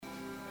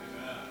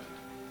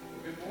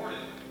Good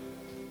morning.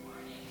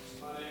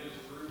 My name is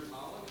Rev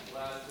Holland.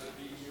 Glad to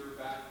be here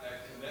back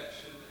at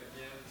Connection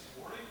again this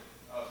morning.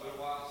 Been a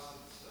while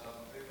since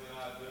Bailey and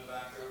I have been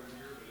back over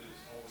here, but it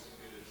is always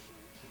good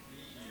to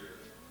be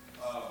here.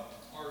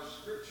 Our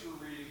scripture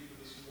reading for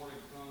this morning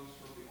comes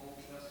from the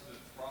Old Testament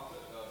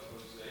prophet of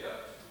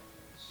Hosea,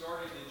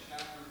 starting in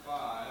chapter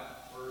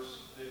 5,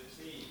 verse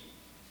 15.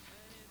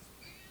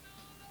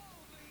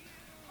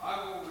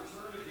 I will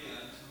return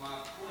again to my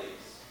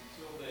place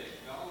until they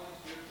acknowledge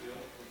their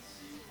guilt and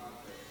seek my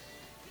face.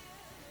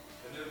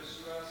 In their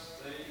distress,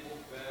 they will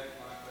beg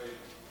my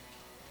favor.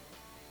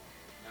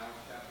 Now,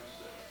 chapter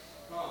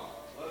 6. Come,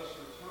 let us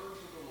return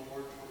to the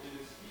Lord, for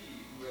it is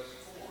He who has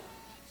torn,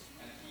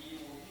 and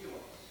He will heal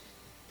us.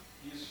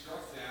 He is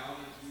struck down,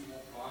 and He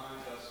will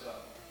bind us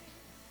up.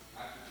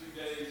 After 2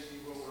 days,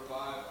 He will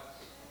revive us.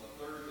 On the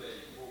third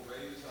day, He will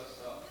raise us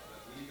up,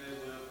 that we may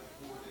live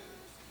before Him.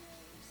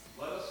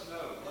 Let us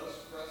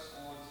press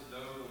on to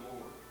know the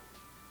Lord.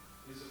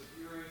 His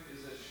appearing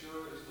is as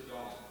sure as the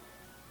dawn.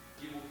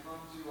 He will come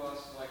to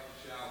us like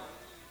the showers,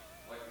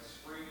 like the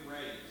spring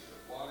rains that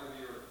water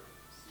the earth.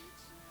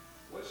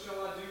 What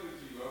shall I do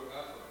with you, O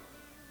Ephraim?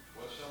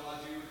 What shall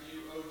I do with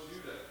you, O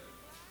Judah?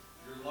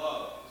 Your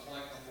love is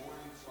like the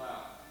morning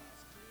cloud,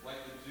 like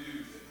the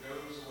dew that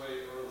goes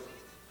away early.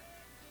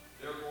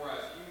 Therefore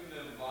I have hewn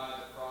them by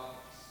the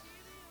prophets.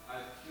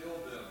 I have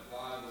killed them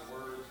by the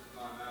words of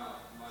my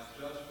mouth, and my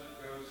judgment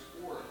goes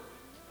forth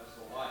as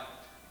the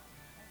light.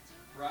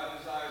 For I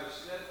desire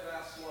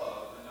steadfast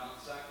love and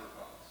not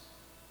sacrifice,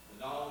 the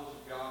knowledge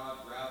of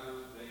God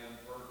rather than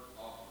burnt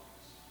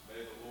offerings.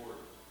 May the Lord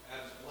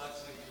add His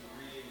blessing to the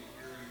reading and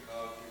hearing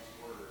of His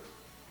word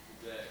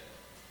today.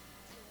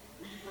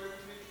 Will you pray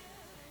with me?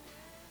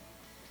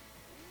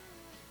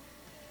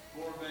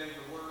 Lord, may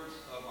the words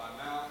of my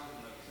mouth and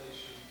the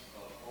meditations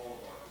of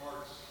all of our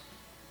hearts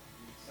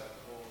be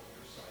acceptable in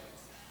your sight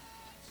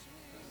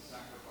as a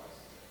sacrifice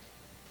today.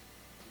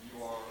 For you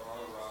are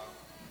our rock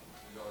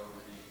and our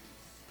redeemer.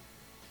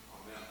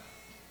 Amen.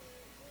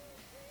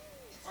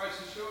 All right,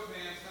 so show of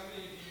hands, how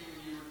many of you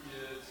when you were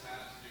kids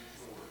had to do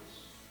chores?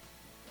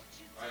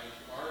 All right, if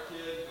you are a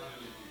kid, how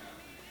many of you have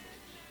to do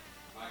chores?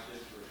 My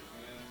kids were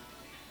twins.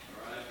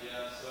 All right,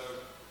 yeah, so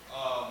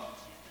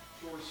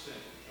chores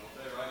stink, don't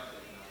they, right?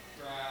 Taking out the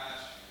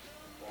trash,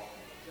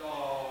 walking the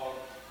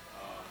dog,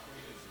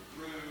 cleaning the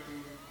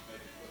room,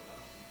 maybe putting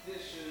up some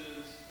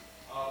dishes.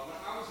 When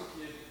I was a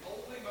kid, the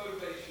only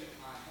motivation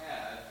I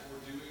had for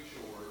doing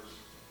chores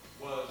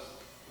was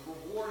the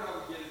reward I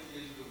would get at the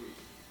end of the week.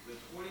 The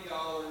 $20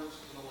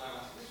 in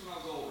allowance. At least when I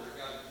was older, it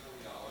got to be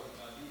 $20, and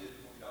I needed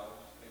 $20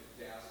 to pay for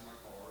gas in my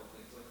car and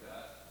things like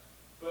that.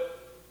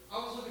 But I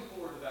was looking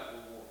forward to that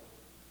reward.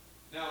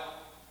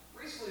 Now,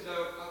 recently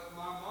though,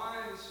 my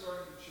mind is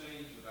starting to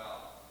change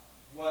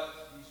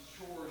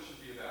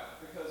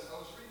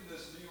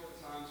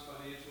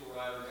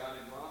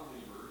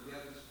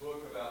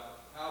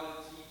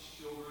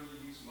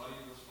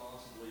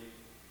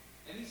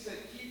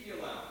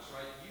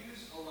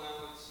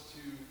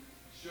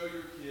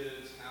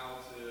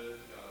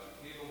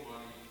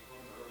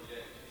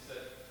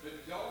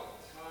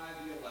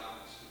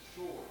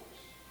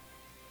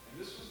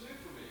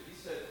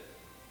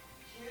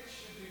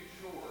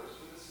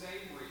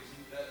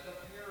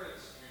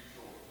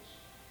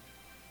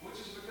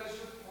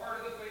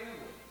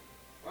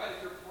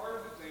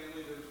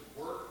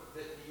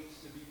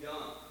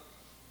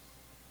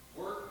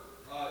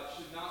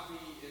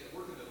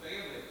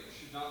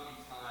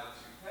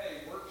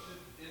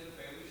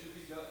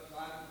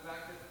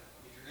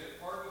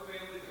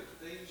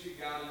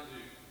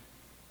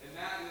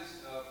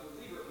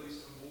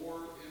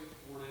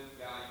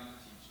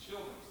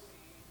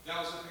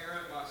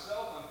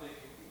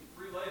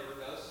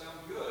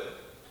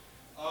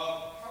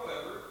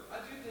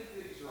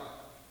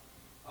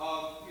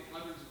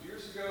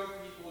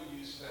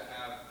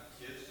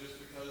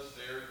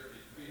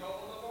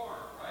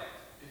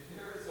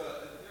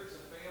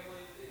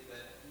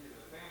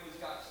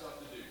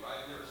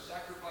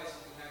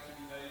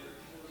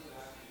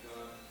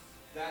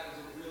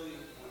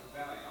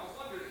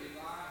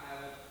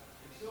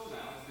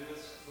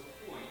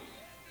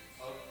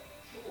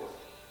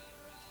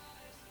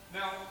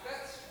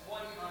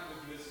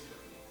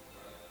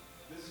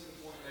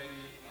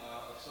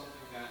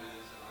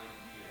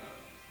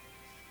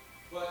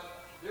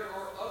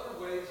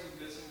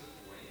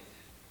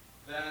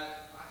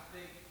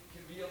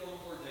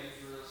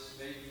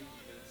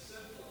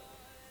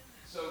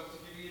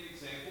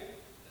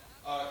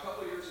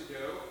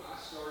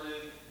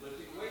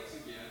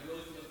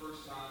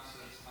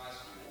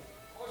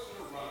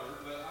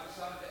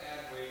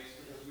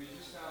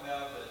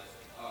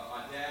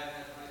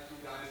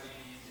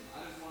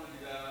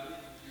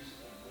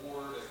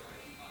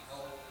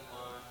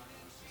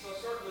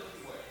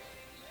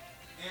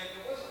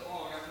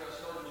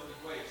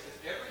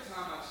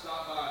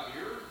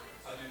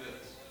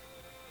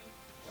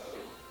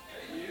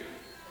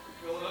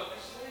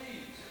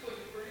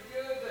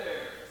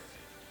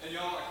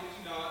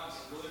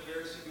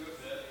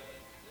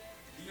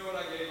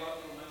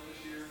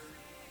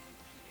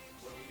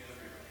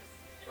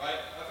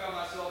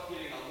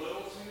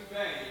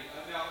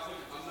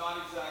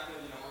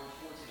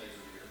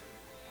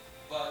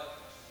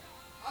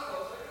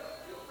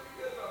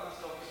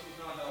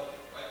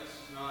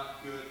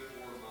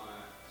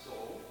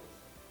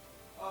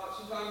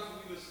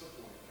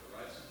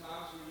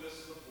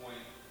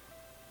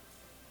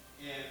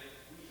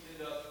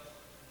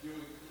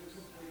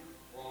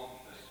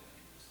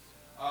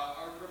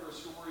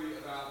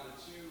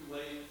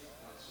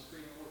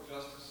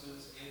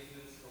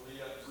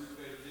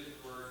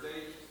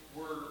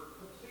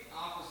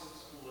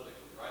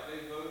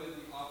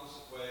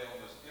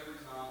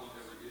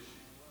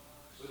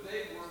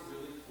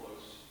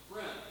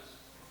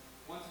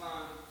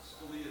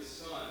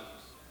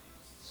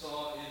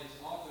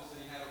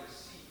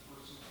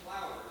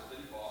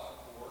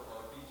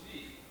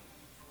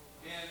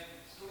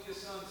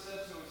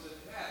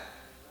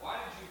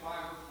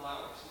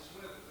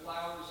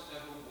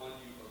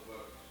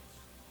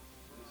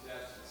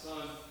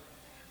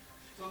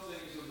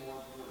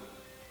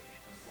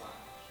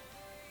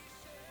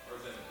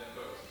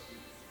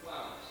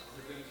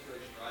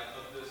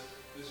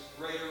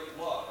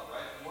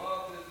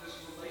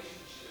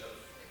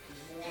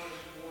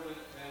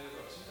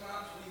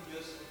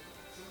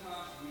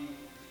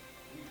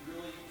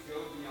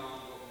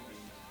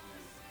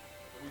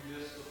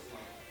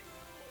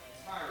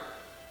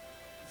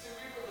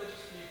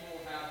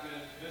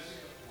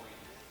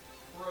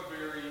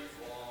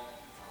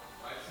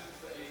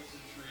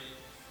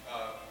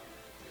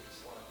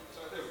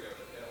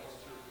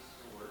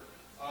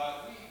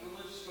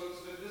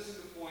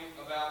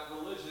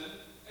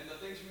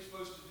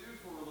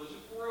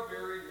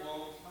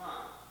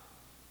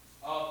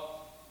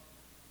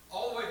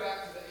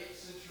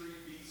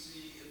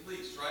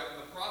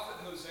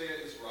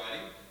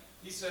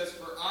says,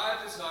 "For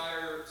I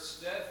desire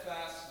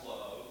steadfast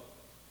love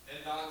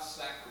and not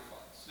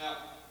sacrifice." Now,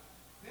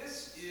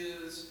 this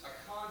is a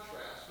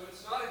contrast, but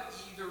it's not an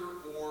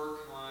either-or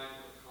kind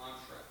of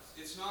contrast.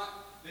 It's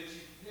not that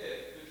you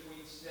pick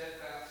between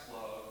steadfast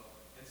love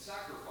and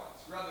sacrifice.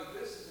 Rather,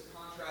 this is a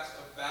contrast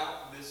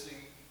about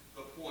missing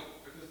the point.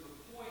 Because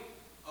the point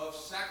of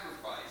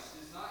sacrifice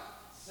is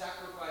not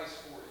sacrifice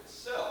for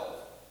itself.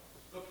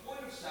 The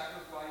point of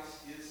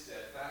sacrifice is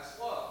steadfast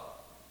love.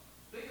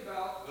 Think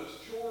about those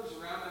chores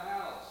around the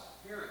house.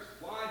 Parents,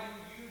 why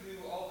do you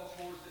do all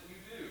the chores that you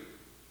do?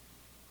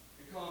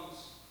 It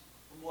comes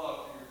from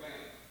love for your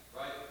family,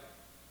 right?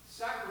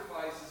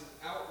 Sacrifice is an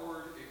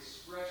outward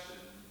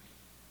expression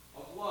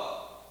of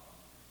love.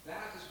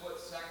 That is what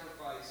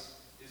sacrifice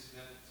is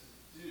meant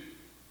to do.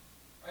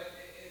 Right?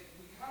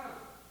 We kind of,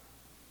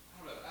 I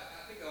don't know,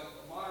 I think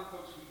modern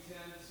folks, we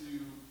tend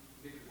to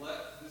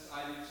neglect this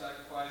idea of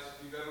sacrifice.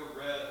 If you've ever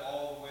read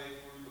all the way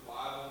through the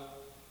Bible,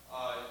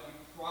 you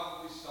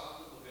probably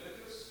stopped at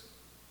Leviticus.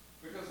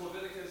 Because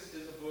Leviticus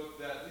is a book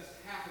that at least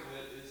half of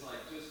it is like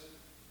just,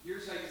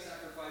 here's how you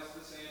sacrifice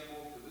this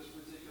animal for this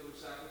particular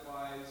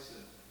sacrifice.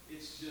 And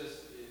it's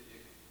just,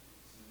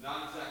 it's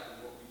not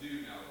exactly what we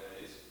do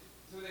nowadays.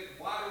 So we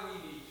think, why do we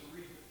need to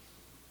read this?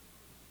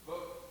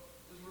 But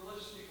as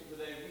religious people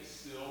today, we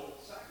still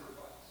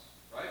sacrifice,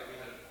 right? We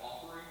had an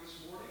offering this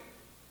morning.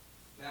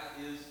 That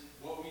is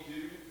what we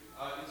do.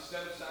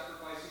 Instead of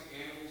sacrificing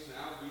animals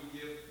now, we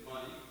give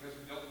money because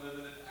we don't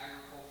live in an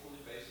agriculturally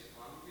based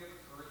economy. We have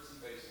a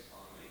currency-based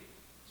economy.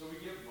 So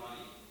we give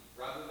money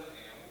rather than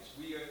animals.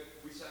 We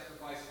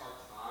sacrifice our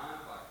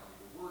time by coming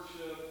to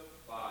worship,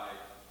 by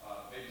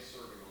maybe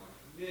serving on a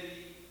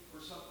committee or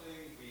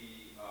something.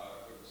 We go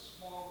to a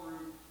small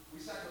group.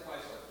 We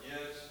sacrifice our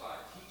gifts by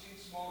teaching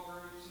small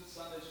groups and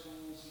Sunday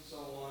schools and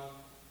so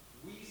on.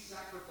 We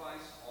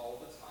sacrifice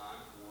all the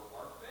time for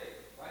our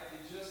faith, right?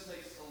 It just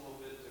takes a little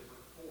bit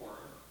different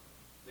form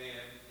than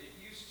it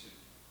used to.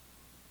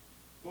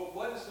 But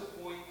what is the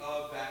point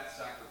of that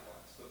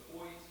sacrifice? The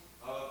point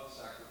of the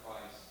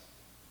sacrifice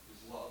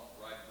is love,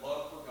 right?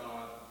 Love for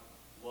God,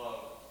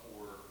 love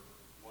for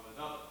one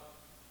another.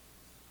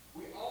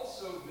 We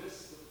also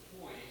miss the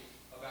point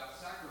about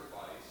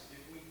sacrifice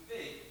if we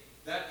think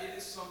that it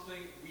is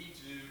something we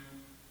do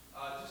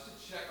just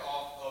to check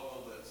off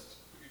of a list.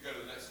 We could go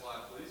to the next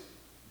slide, please.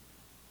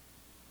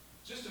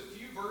 Just a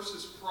few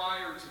verses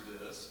prior to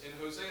this, in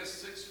Hosea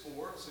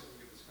 6:4, see if we can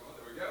get this going,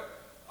 there we go.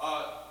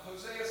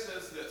 Hosea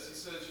says this, he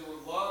says, "Your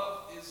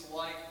love is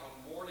like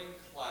a morning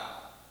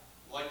cloud,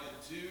 like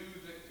the dew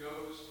that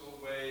goes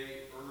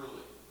away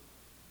early."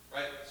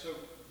 Right? So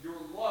your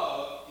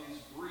love is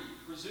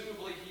brief.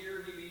 Presumably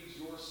here he means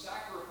your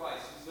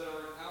sacrifices that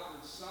are an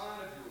outward sign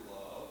of your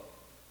love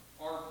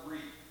are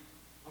brief.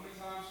 How many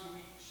times do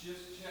we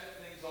just check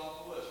things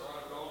off the list? All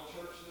right, I've gone to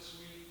church this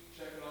week,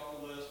 check it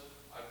off the list.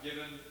 I've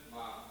given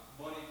my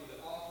money for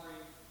the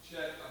offering,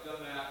 check, I've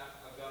done that,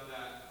 I've done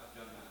that, I've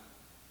done that.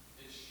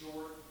 It's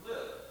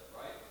short-lived,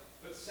 right?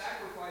 But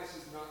sacrifice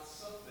is not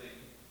something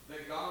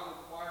that God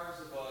requires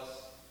of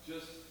us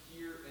just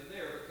here and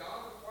there. But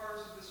God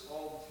requires of us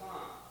all the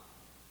time,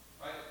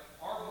 right?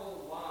 Our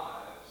whole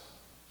lives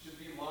should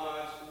be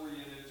lives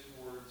oriented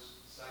towards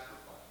sacrifice.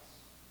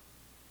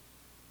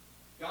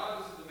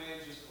 God doesn't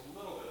demand just a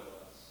little bit of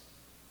us.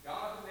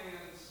 God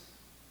demands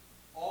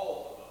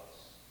all of us.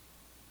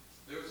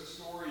 There's a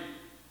story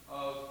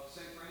of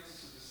St.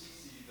 Francis of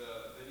Assisi,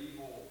 the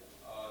medieval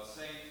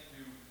saint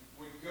who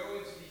would go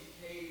into these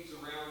caves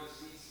around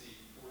Assisi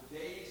for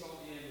days on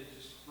end and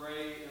just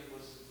pray and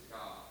listen to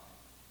God.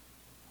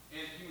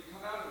 And he would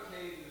come out of the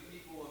cave and the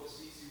people of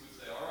Assisi would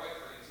say, "All right,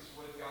 Francis,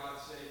 what did God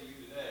say to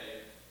you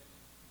today?"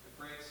 And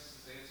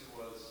Francis's answer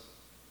was,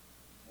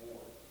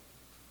 "More.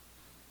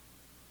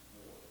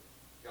 More.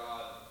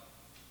 God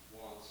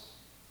wants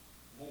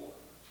more."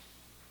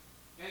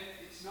 And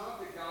it's not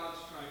that God's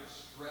trying to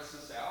stress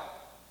us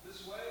out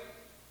this way,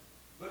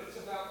 but it's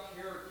about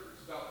character.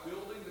 It's about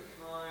building the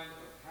kind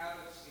of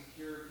habits and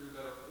character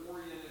that are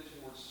oriented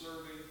towards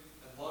serving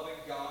and loving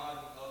God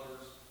and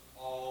others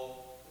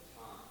all the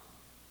time.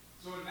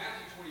 So in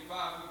Matthew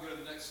 25, we can go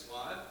to the next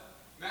slide.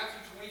 Matthew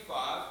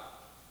 25,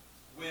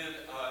 when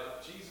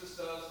Jesus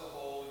does the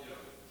whole,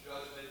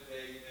 judgment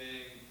day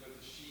thing, put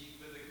the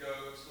sheep and the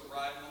goats, the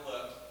right and the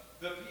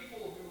left, the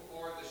people who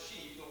are the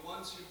sheep, the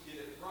ones who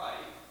get it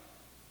right,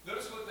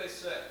 notice what they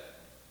say.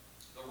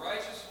 "The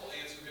righteous will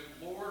answer him,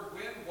 'Lord,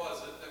 when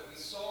was it that we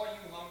saw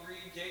you hungry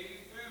and gave you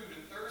food,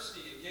 and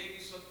thirsty and gave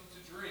you something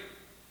to drink?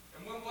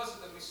 And when was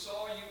it that we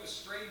saw you a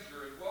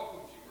stranger and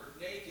welcomed you, or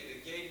naked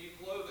and gave you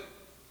clothing?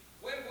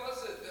 When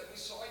was it that we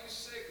saw you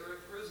sick or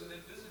in prison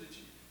and visited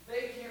you?'"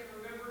 They can't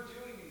remember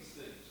doing these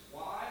things.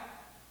 Why?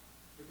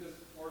 Because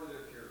it's part of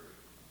their character.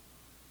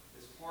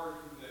 It's part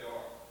of who they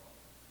are.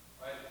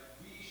 Right?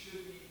 We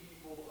should be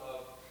people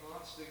of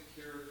constant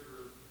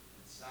character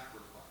and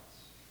sacrifice.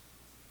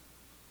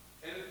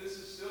 And if this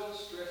is still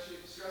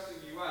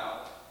stressing you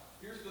out,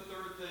 here's the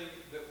third thing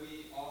that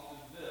we often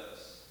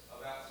miss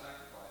about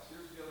sacrifice.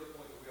 Here's the other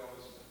point that we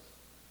always miss.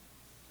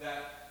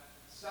 That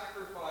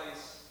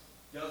sacrifice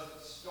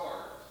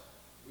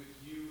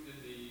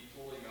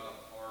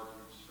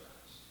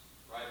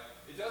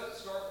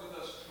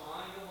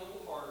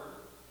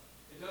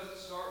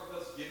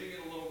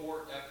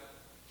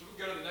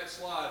next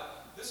slide.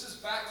 This is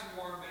back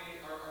to our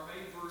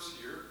main verse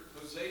here,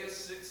 Hosea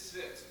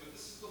 6:6. But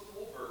this is the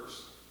full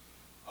verse.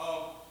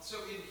 So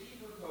in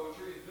Hebrew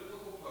poetry, in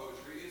biblical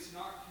poetry, it's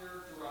not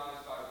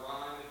characterized by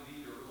rhyme and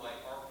meter like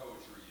our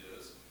poetry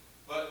is.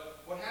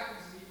 But what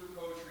happens in Hebrew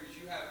poetry is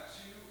you have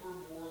two or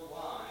more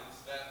lines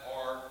that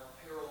are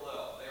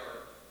parallel. They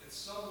are in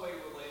some way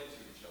related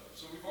to each other.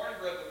 So we've already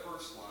read the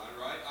first line,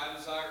 right? I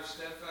desire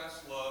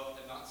steadfast love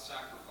and not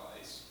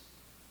sacrifice.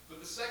 But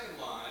the second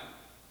line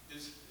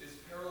is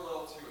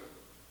parallel to it.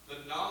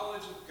 The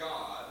knowledge of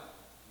God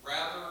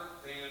rather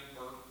than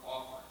burnt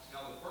offerings.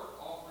 Now, the burnt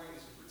offering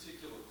is a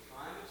particular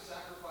kind of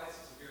sacrifice.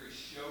 It's a very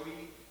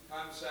showy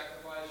kind of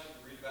sacrifice. You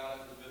can read about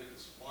it in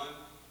Leviticus 1.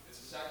 It's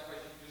a sacrifice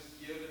you just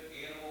give an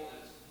animal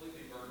and it's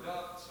completely burned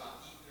up. It's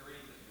not eaten or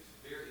anything. It's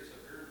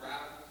a very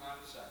radical kind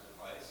of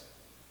sacrifice.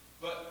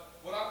 But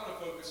what I want to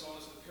focus on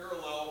is the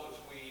parallel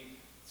between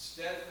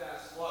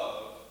steadfast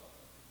love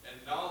and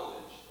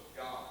knowledge of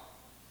God.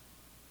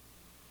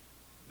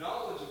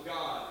 Knowledge of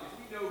God, if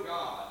we know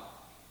God,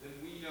 then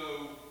we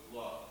know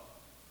love.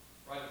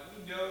 Right? If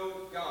we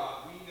know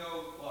God, we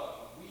know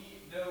love.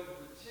 We know in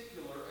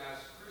particular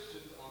as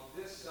Christians on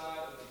this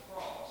side of the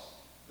cross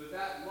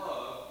that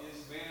love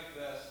is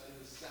manifest in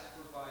the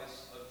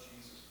sacrifice of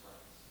Jesus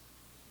Christ.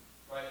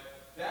 Right?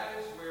 That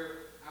is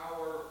where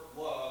our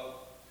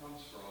love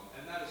comes from.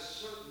 And that is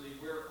certainly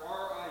where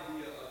our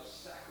idea of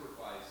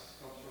sacrifice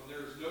comes from.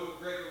 There is no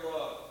greater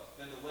love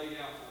than to lay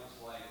down one's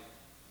life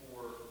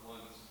for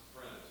one's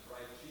friends.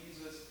 Right?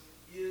 Jesus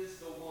is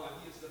the one.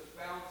 He is the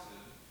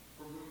fountain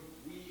from whom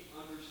we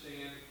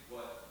understand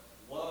what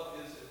love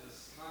is in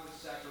this kind of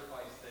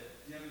sacrifice that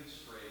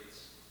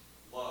demonstrates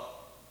love.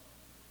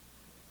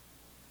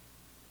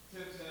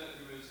 Tim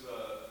Tennant, who is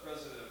the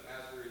president of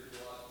Asbury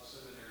Theological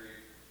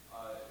Seminary,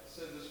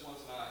 said this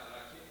once, and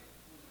I can't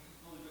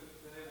really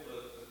been able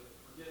to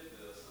forget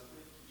this. I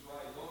think he's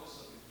right. He's onto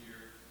something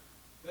here.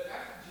 That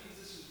after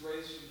Jesus is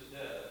raised from the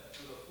dead,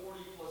 for the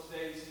 40-plus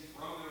days he's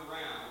roaming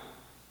around,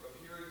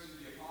 appearing to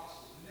the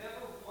apostles,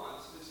 never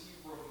once does he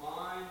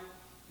remind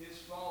his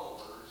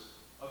followers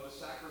of the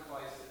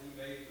sacrifice that he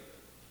made for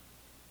them.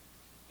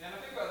 And I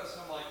think about this,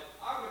 and I'm like,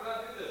 I would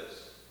not do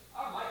this.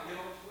 I might get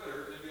on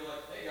Twitter and be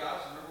like, hey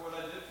guys, remember what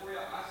I did for you?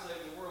 I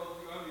saved the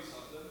world, you owe me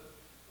something.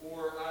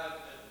 Or I'd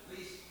at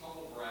least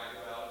humble brag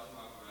about it to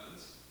my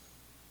friends.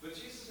 But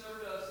Jesus never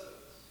does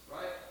this,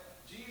 right?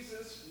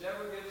 Jesus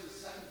never gives a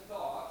second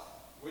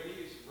thought when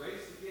he is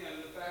raised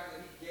again to the fact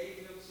that he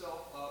gave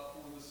himself up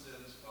for the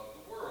sins of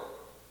the world.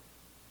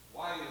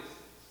 Why is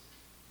this?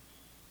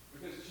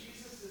 Because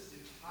Jesus'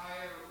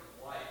 entire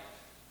life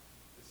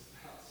is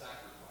about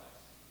sacrifice.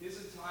 His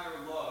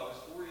entire love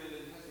is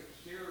oriented, has a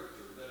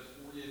character that is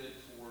oriented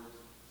towards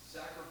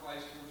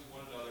sacrifice towards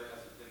one another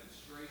as a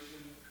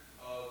demonstration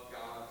of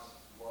God's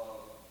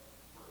love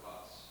for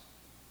us.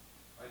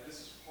 Right? This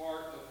is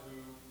part of who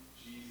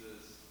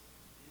Jesus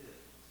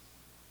is.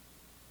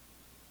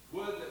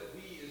 Would that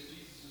we, as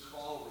Jesus'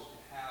 followers,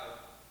 could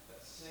have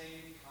that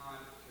same kind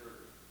of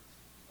character.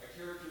 A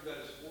character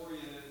that is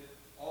oriented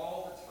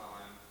all the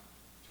time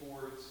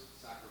towards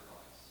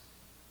sacrifice.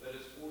 That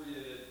is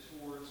oriented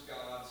towards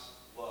God's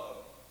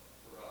love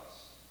for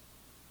us.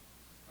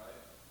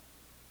 Right?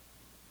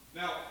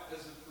 Now,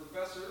 as a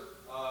professor,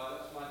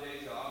 that's my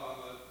day job.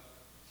 I'm a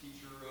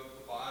teacher of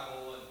the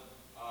Bible, and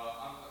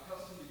I'm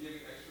accustomed to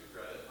giving extra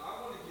credit.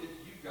 I want to give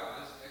you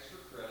guys extra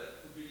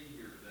credit for being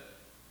here today.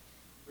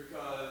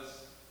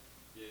 Because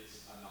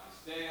it's a nice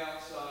day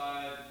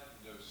outside,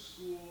 no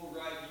school,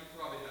 right? You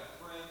probably have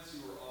friends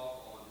who are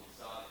off on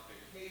exotic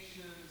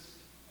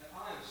vacations, and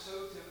I am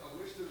so tempted